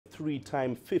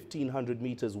three-time 1500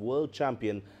 meters world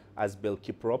champion Asbel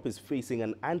Kiprop is facing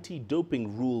an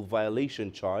anti-doping rule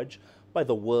violation charge by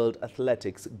the World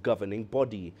Athletics governing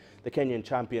body. The Kenyan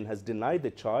champion has denied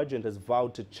the charge and has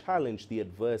vowed to challenge the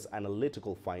adverse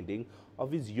analytical finding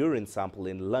of his urine sample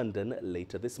in London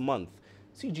later this month.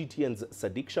 CGTN's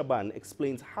Saddique Shaban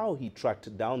explains how he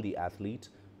tracked down the athlete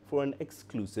for an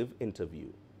exclusive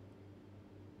interview.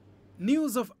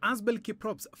 News of Asbel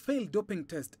Kiprop's failed doping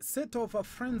test set off a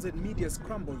frenzied media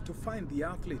scramble to find the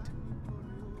athlete.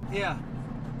 Yeah,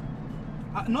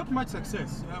 not much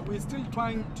success. We're still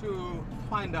trying to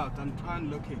find out and try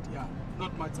and locate. Yeah,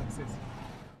 not much success.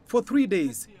 For 3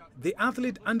 days, the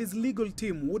athlete and his legal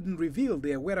team wouldn't reveal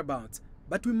their whereabouts,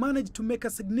 but we managed to make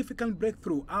a significant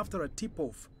breakthrough after a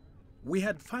tip-off. We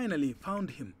had finally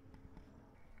found him.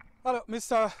 Hello,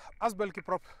 Mr. Asbel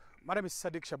Kiprop. My name is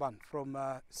Saddique Shaban from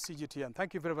CGTN.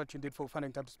 Thank you very much indeed for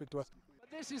finding time to speak to us.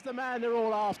 This is the man they're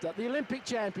all after, the Olympic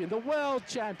champion, the world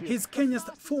champion. He's Kenya's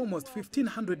foremost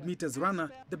 1500 meters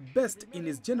runner, the best in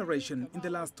his generation in the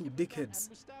last 2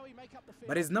 decades.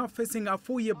 But he's now facing a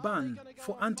 4-year ban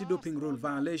for anti-doping rule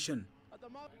violation.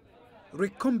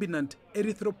 Recombinant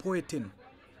erythropoietin.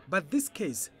 But this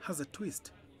case has a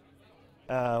twist.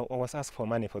 I was asked for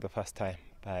money for the first time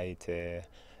by the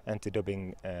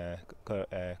anti-doping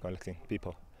collecting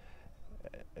people,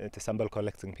 the sample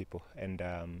collecting people, and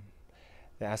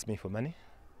they asked me for money,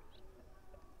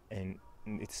 and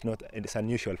it's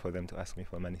unusual for them to ask me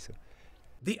for money. So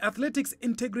the Athletics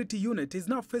Integrity Unit is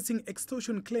now facing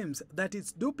extortion claims that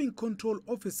its doping control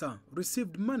officer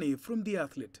received money from the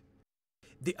athlete.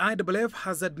 The IAAF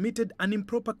has admitted an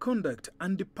improper conduct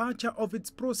and departure of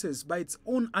its process by its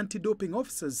own anti-doping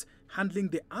officers handling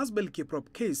the Asbel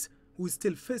Kiprop case, who is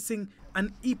still facing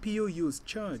an EPO use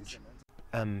charge.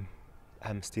 I'm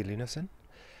still innocent,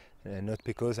 not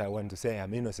because I want to say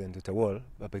I'm innocent to the world,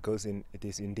 but because it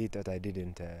is indeed that I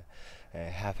didn't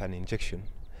have an injection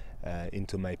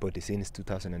into my body since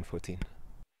 2014.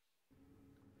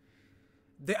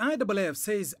 The IAAF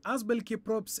says Asbel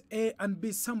Kiprop's A and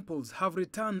B samples have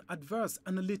returned adverse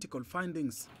analytical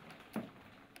findings.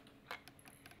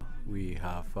 We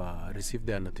have received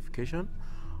their notification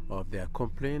of their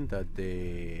complaint that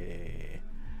the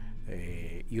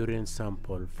urine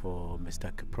sample for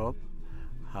Mr. Kiprop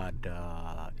had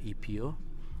EPO,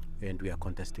 and we are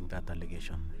contesting that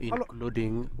allegation,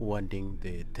 including wanting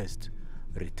the test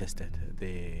retested,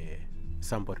 the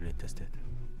sample retested.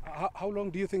 How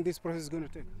long do you think this process is going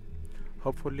to take?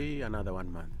 Hopefully another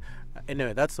 1 month.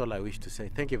 Anyway, that's all I wish to say.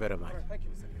 Thank you very much. Right, thank you,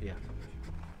 Mr. Yeah.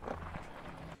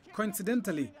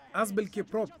 Coincidentally, Asbel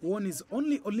Kiprop won his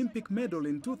only Olympic medal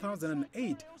in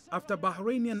 2008 after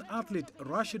Bahrainian athlete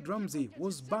Rashid Ramzi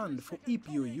was banned for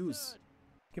EPO use.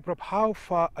 Kiprop, how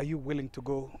far are you willing to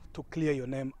go to clear your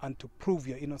name and to prove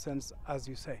your innocence, as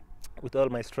you say? With all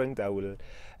my strength, I will,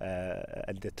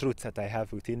 and the truth that I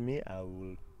have within me, I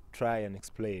will try and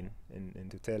explain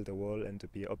and to tell the world and to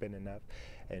be open enough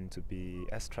and to be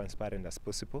as transparent as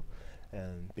possible,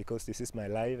 because this is my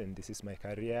life and this is my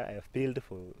career I have built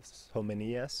for so many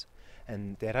years,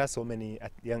 and there are so many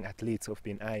young athletes who have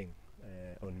been eyeing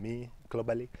on me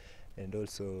globally, and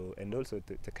also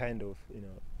the kind of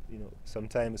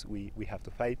sometimes we have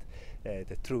to fight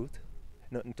the truth,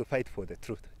 not to fight for the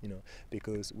truth,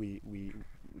 because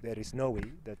there is no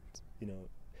way that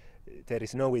there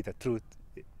is no way the truth.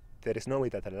 There is no way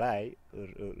that a lie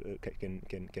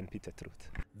can beat the truth.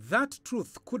 That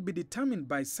truth could be determined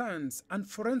by science and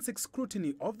forensic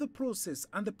scrutiny of the process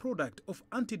and the product of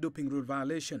anti-doping rule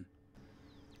violation.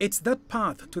 It's that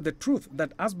path to the truth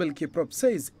that Asbel Kiprop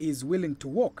says he is willing to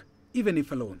walk, even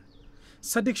if alone.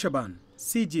 Saddique Shaban,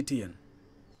 CGTN.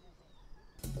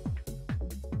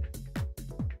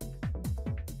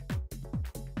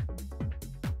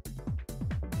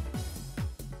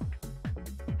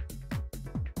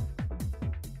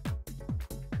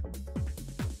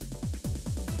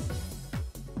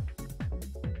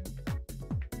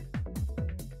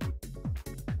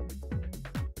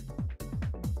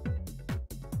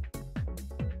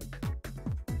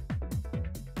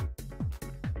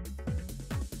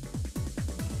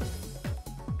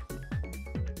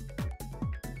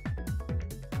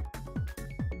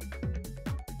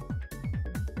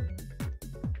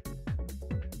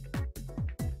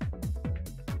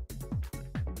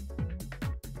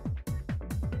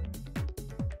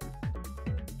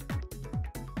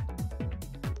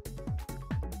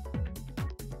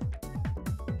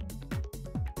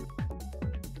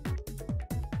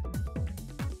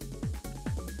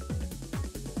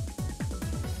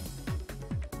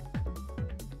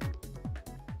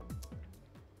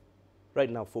 Right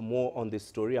now, for more on this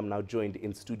story, I'm now joined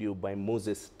in studio by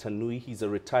Moses Tanui. He's a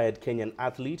retired Kenyan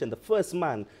athlete and the first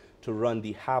man to run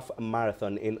the half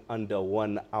marathon in under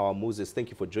 1 hour. Moses, thank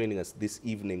you for joining us this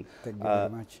evening. Thank you very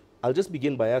much. I'll just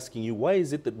begin by asking you, why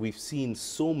is it that we've seen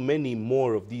so many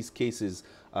more of these cases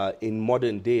in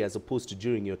modern day as opposed to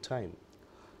during your time?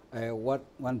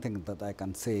 One thing that I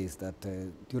can say is that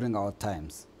during our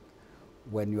times,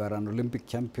 when you are an Olympic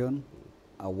champion,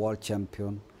 a world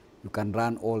champion, you can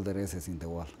run all the races in the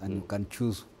world, and you can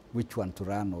choose which one to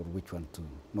run or which one to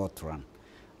not run.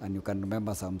 And you can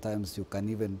remember sometimes you can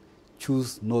even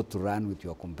choose not to run with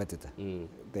your competitor.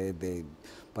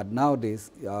 But nowadays,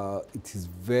 it is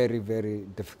very, very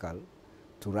difficult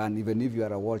to run, even if you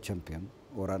are a world champion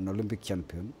or an Olympic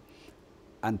champion,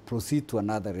 and proceed to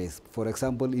another race. For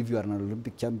example, if you are an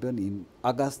Olympic champion in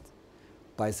August,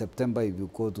 by September, if you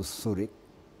go to Zurich,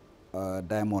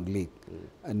 Diamond League,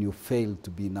 and you fail to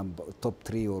be top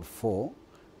 3 or 4,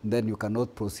 then you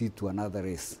cannot proceed to another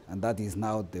race. And that is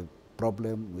now the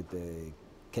problem with the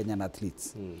Kenyan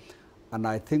athletes. And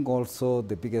I think also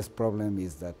the biggest problem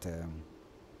is that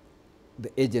the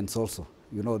agents also,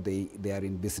 you know, they are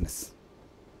in business.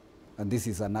 And this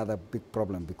is another big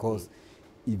problem, because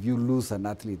if you lose an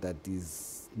athlete that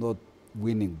is not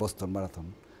winning Boston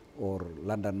Marathon or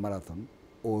London Marathon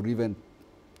or even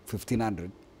 1500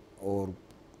 or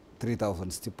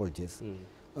 3000 steeplejays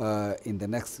in the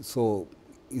next, so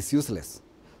it's useless.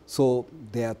 So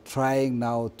they are trying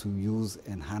now to use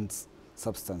enhanced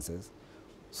substances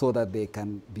so that they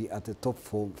can be at the top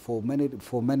for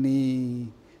many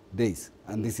days.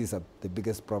 And this is the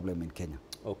biggest problem in Kenya.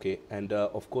 Okay, and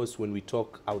of course, when we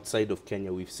talk outside of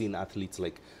Kenya, we've seen athletes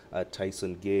like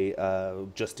Tyson Gay,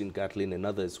 Justin Gatlin, and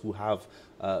others who have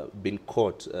been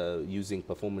caught using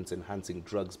performance-enhancing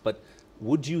drugs. But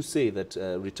would you say that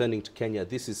returning to Kenya,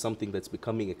 this is something that's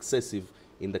becoming excessive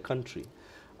in the country?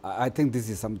 I think this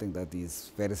is something that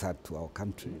is very sad to our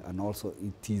country, and also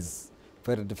it is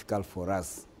very difficult for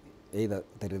us, either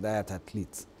the retired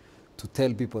athletes, to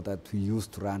tell people that we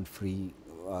used to run free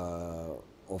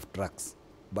of drugs.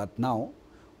 But now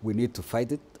we need to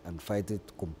fight it, and fight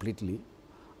it completely.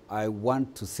 I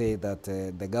want to say that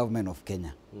the government of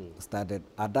Kenya started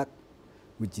ADAC,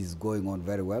 which is going on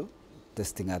very well,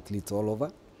 testing athletes all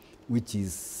over, which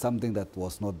is something that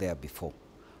was not there before.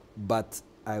 But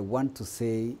I want to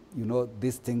say, you know,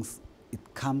 these things, it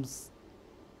comes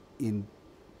in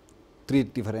 3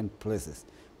 different places.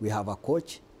 We have a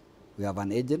coach, we have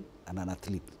an agent, and an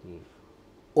athlete.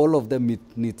 All of them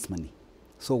needs money.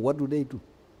 So what do?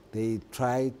 They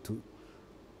try to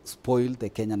spoil the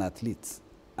Kenyan athletes.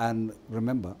 And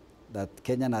remember that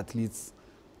Kenyan athletes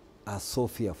are so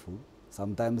fearful.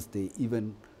 Sometimes they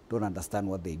even don't understand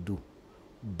what they do.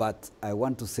 But I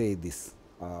want to say this.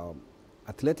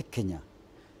 Athletic Kenya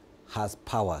has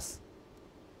powers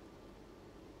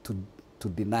to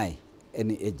deny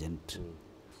any agent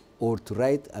or to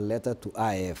write a letter to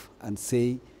IF and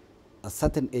say a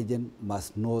certain agent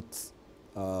must not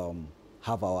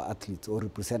have our athletes or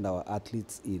represent our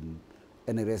athletes in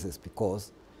any races,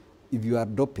 because if you are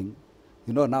doping,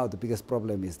 you know, now the biggest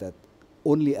problem is that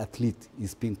only athlete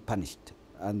is being punished,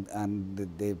 and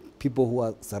the people who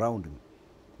are surrounding,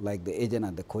 like the agent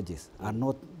and the coaches, are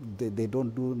not, they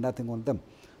don't do nothing on them.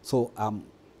 So I'm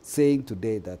saying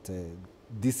today that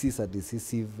this is a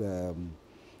decisive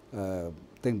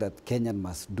thing that Kenyan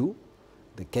must do,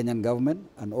 the Kenyan government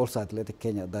and also Athletic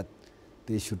Kenya, that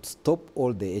they should stop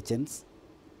all the agents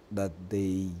that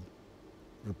they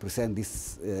represent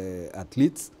these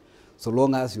athletes, so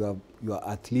long as your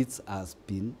athletes has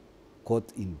been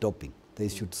caught in doping. They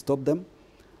should stop them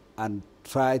and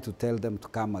try to tell them to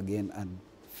come again and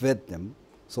vet them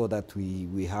so that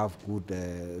we have good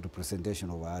representation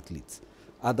of our athletes.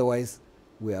 Otherwise,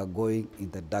 we are going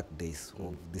in the dark days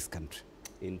of this country.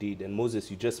 Indeed. And Moses,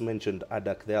 you just mentioned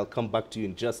ADAC there. I'll come back to you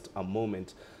in just a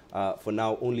moment. For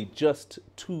now, only just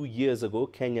 2 years ago,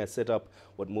 Kenya set up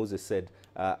what Moses said,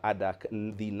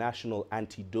 ADAC, the National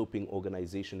Anti-Doping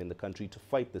Organization in the country, to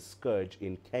fight the scourge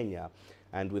in Kenya.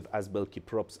 And with Asbel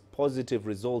Kiprop's positive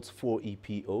results for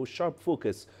EPO, sharp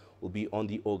focus will be on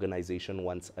the organization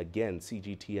once again.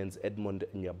 CGTN's Edmund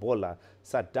Nyabola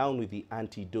sat down with the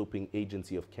Anti-Doping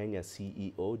Agency of Kenya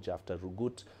CEO, Jafta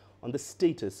Rugut, on the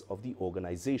status of the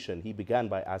organization. He began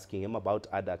by asking him about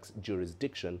ADAC's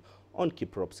jurisdiction on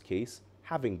Kiprop's case,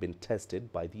 having been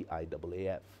tested by the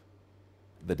IAAF.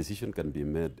 The decision can be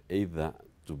made either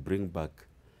to bring back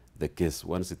the case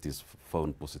once it is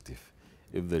found positive.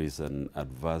 If there is an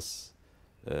adverse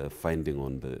finding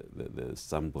on the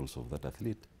samples of that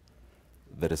athlete,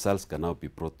 the results can now be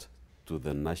brought to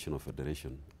the national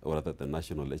federation, or rather the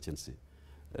national agency,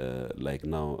 like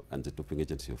now Anti-Doping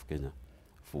Agency of Kenya,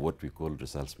 for what we call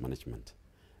results management.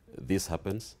 This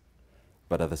happens,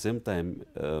 but at the same time,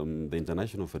 the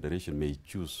International Federation may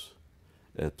choose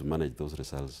to manage those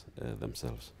results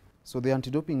themselves. So the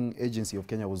Anti-Doping Agency of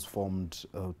Kenya was formed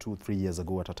 2-3 years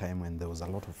ago at a time when there was a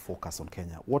lot of focus on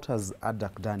Kenya. What has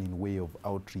ADAC done in way of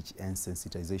outreach and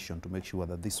sensitization to make sure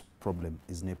that this problem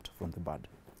is nipped from the bud?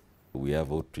 We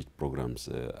have outreach programs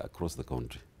across the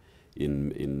country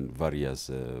in various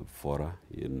fora,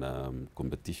 in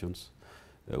competitions.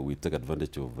 We take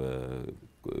advantage of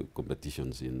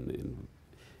competitions in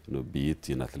be it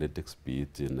in athletics, be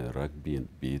it in rugby, and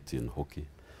be it in hockey,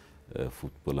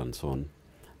 football, and so on,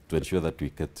 to ensure that we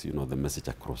get the message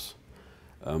across.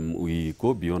 We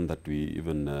go beyond that. We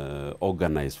even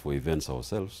organize for events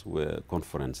ourselves, where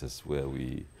conferences where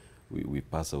we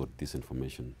pass out this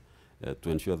information to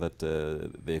ensure that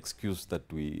the excuse that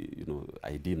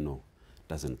I didn't know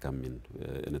doesn't come in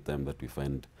anytime that we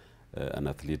find an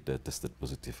athlete tested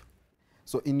positive.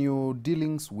 So in your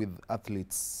dealings with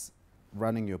athletes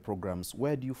running your programs,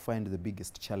 where do you find the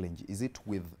biggest challenge? Is it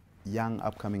with young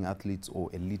upcoming athletes or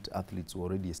elite athletes who are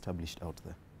already established out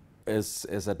there? As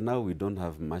at now, we don't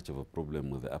have much of a problem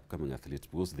with the upcoming athletes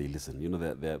because they listen.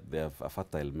 They have a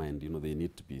fertile mind. They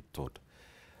need to be taught.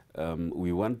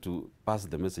 We want to pass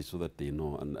the message so that they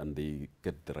know and they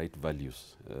get the right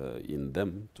values in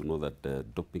them to know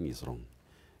that doping is wrong.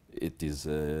 It is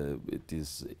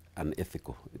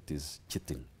unethical. It is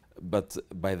cheating. But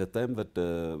by the time that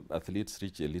athletes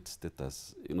reach elite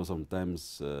status,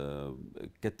 sometimes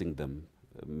getting them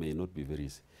may not be very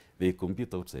easy. They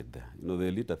compete outside there. The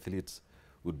elite athletes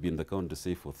would be in the country,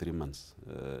 say, for 3 months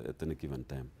at any given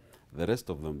time. The rest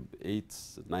of them, 8,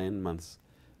 9 months,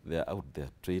 they're out there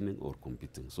training or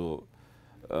competing. So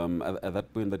at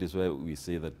that point, that is why we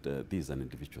say that this is an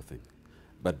individual thing.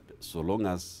 But so long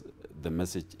as the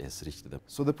message has reached them.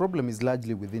 So the problem is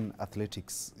largely within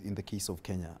athletics in the case of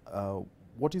Kenya.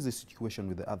 What is the situation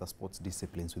with the other sports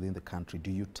disciplines within the country?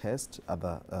 Do you test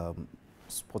other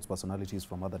sports personalities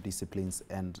from other disciplines,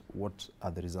 and what are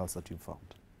the results that you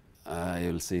found? I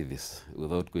will say this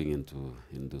without going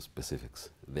into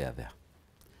specifics. They are there.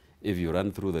 If you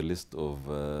run through the list of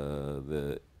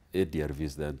the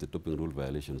ADRVs, the anti-doping rule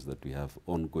violations that we have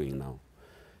ongoing now,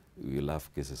 we will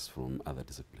have cases from other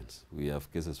disciplines. We have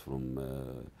cases from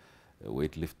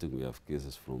weightlifting, we have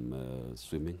cases from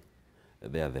swimming.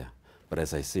 They are there. But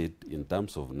as I said, in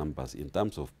terms of numbers, in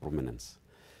terms of prominence,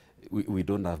 we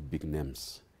don't have big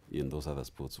names in those other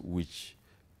sports which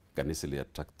can easily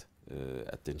attract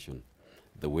attention.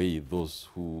 The way those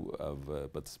who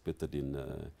have participated in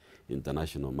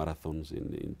international marathons,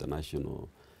 in international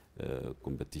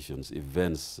competitions,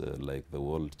 events like the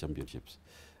World Championships,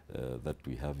 that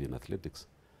we have in athletics,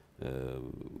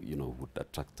 would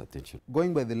attract attention.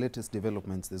 Going by the latest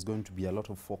developments, there's going to be a lot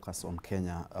of focus on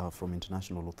Kenya from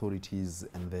international authorities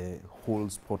and the whole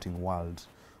sporting world.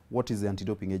 What is the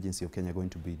Anti-Doping Agency of Kenya going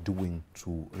to be doing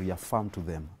to reaffirm to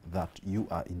them that you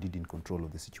are indeed in control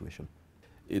of the situation?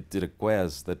 It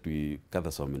requires that we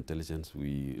gather some intelligence.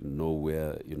 We know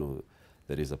where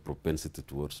there is a propensity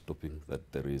towards doping,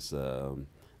 that there is the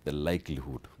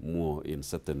likelihood more in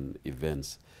certain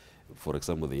events. For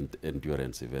example, the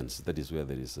endurance events, that is where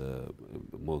there is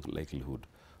more likelihood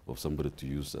of somebody to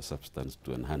use a substance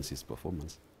to enhance his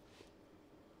performance.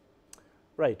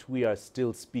 Right, we are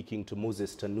still speaking to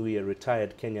Moses Tanui, a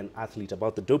retired Kenyan athlete,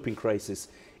 about the doping crisis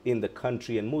in the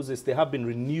country. And Moses, there have been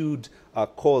renewed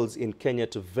calls in Kenya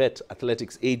to vet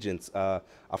athletics agents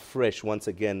afresh once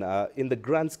again. In the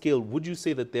grand scale, would you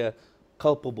say that they're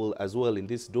culpable as well in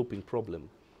this doping problem?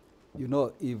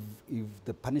 If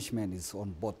the punishment is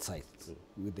on both sides,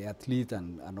 with the athlete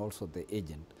and also the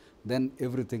agent, then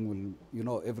everything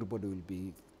will, everybody will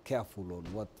be careful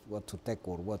on what to take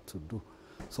or what to do.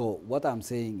 So what I'm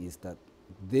saying is that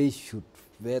they should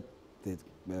vet the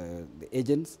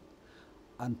agents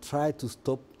and try to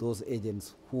stop those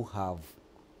agents who have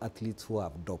athletes who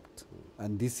have doped.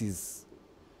 And this is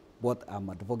what I'm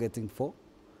advocating for,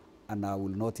 and I will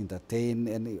not entertain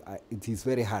any. It is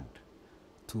very hard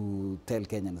to tell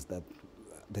Kenyans that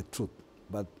the truth.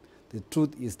 But the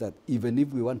truth is that even if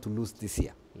we want to lose this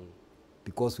year,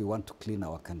 because we want to clean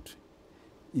our country,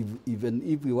 even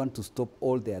if we want to stop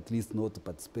all the athletes not to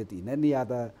participate in any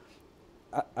other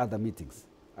meetings,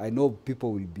 I know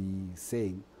people will be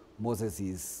saying Moses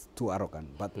is too arrogant,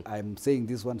 but I'm saying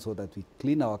this one so that we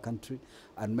clean our country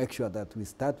and make sure that we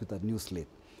start with a new slate,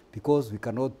 because we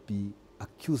cannot be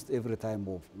accused every time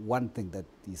of one thing that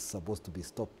is supposed to be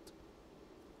stopped.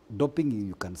 Doping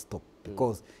you can stop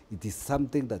because it is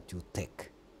something that you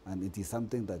take, and it is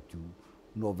something that you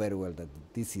know very well that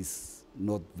this is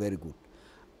not very good.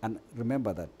 And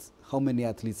remember that how many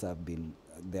athletes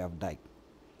they have died.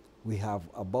 We have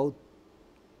about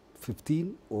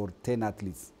 15 or 10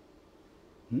 athletes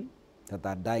that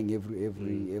are dying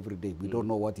every day. We don't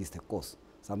know what is the cause.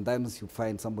 Sometimes you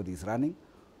find somebody is running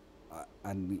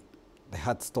and the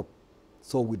heart stops.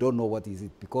 So we don't know what is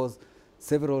it, because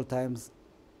several times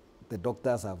the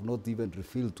doctors have not even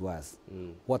revealed to us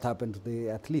what happened to the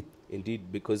athlete.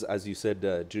 Indeed, because as you said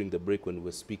during the break when we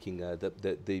were speaking,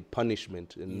 the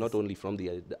punishment, and not only from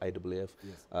the IAAF,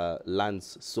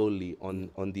 lands solely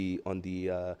on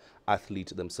the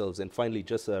athlete themselves. And finally,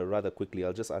 just rather quickly,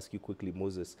 I'll just ask you quickly,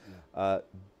 Moses,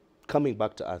 coming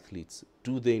back to athletes,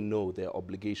 do they know their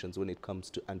obligations when it comes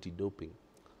to anti-doping?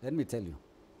 Let me tell you,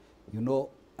 you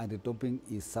know, anti-doping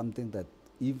is something that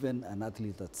even an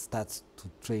athlete that starts to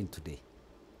train today,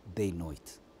 they know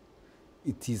it.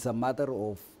 It is a matter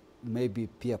of maybe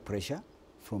peer pressure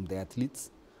from the athletes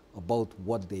about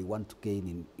what they want to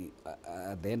gain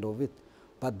at the end of it.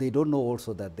 But they don't know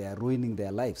also that they are ruining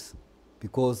their lives,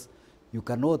 because you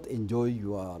cannot enjoy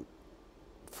your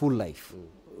full life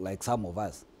like some of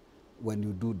us when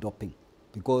you do doping,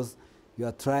 because you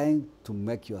are trying to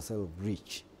make yourself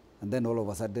rich, and then all of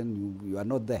a sudden you are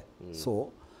not there.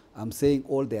 So I'm saying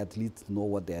all the athletes know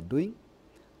what they are doing,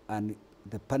 and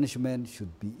the punishment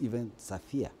should be even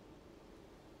severe.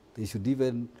 They should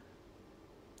even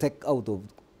take out of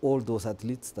all those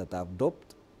athletes that have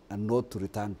doped and not to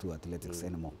return to athletics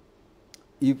anymore.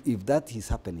 If that is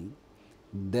happening,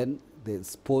 then the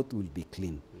sport will be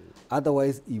clean.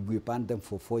 Otherwise, if we ban them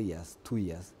for 4 years, 2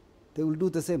 years, they will do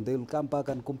the same. They will come back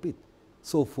and compete.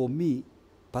 So for me,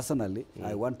 personally,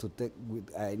 I want to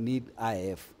I need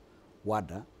IAAF,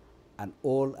 WADA, and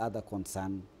all other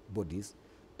concerned bodies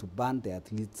to ban the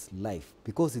athlete's life,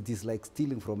 because it is like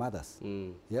stealing from others.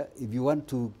 Yeah, if you want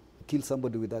to kill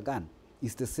somebody with a gun,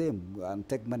 it's the same, and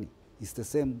take money. It's the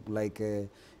same like you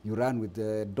run with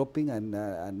doping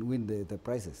and win the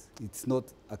prizes. It's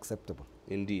not acceptable.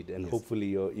 Indeed, and hopefully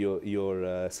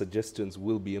your suggestions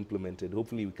will be implemented.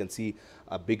 Hopefully we can see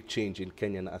a big change in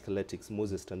Kenyan athletics.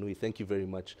 Moses Tanui, thank you very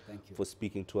much for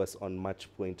speaking to us on Match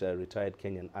Point. Retired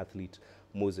Kenyan athlete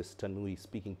Moses Tanui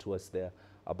speaking to us there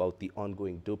about the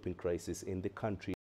ongoing doping crisis in the country.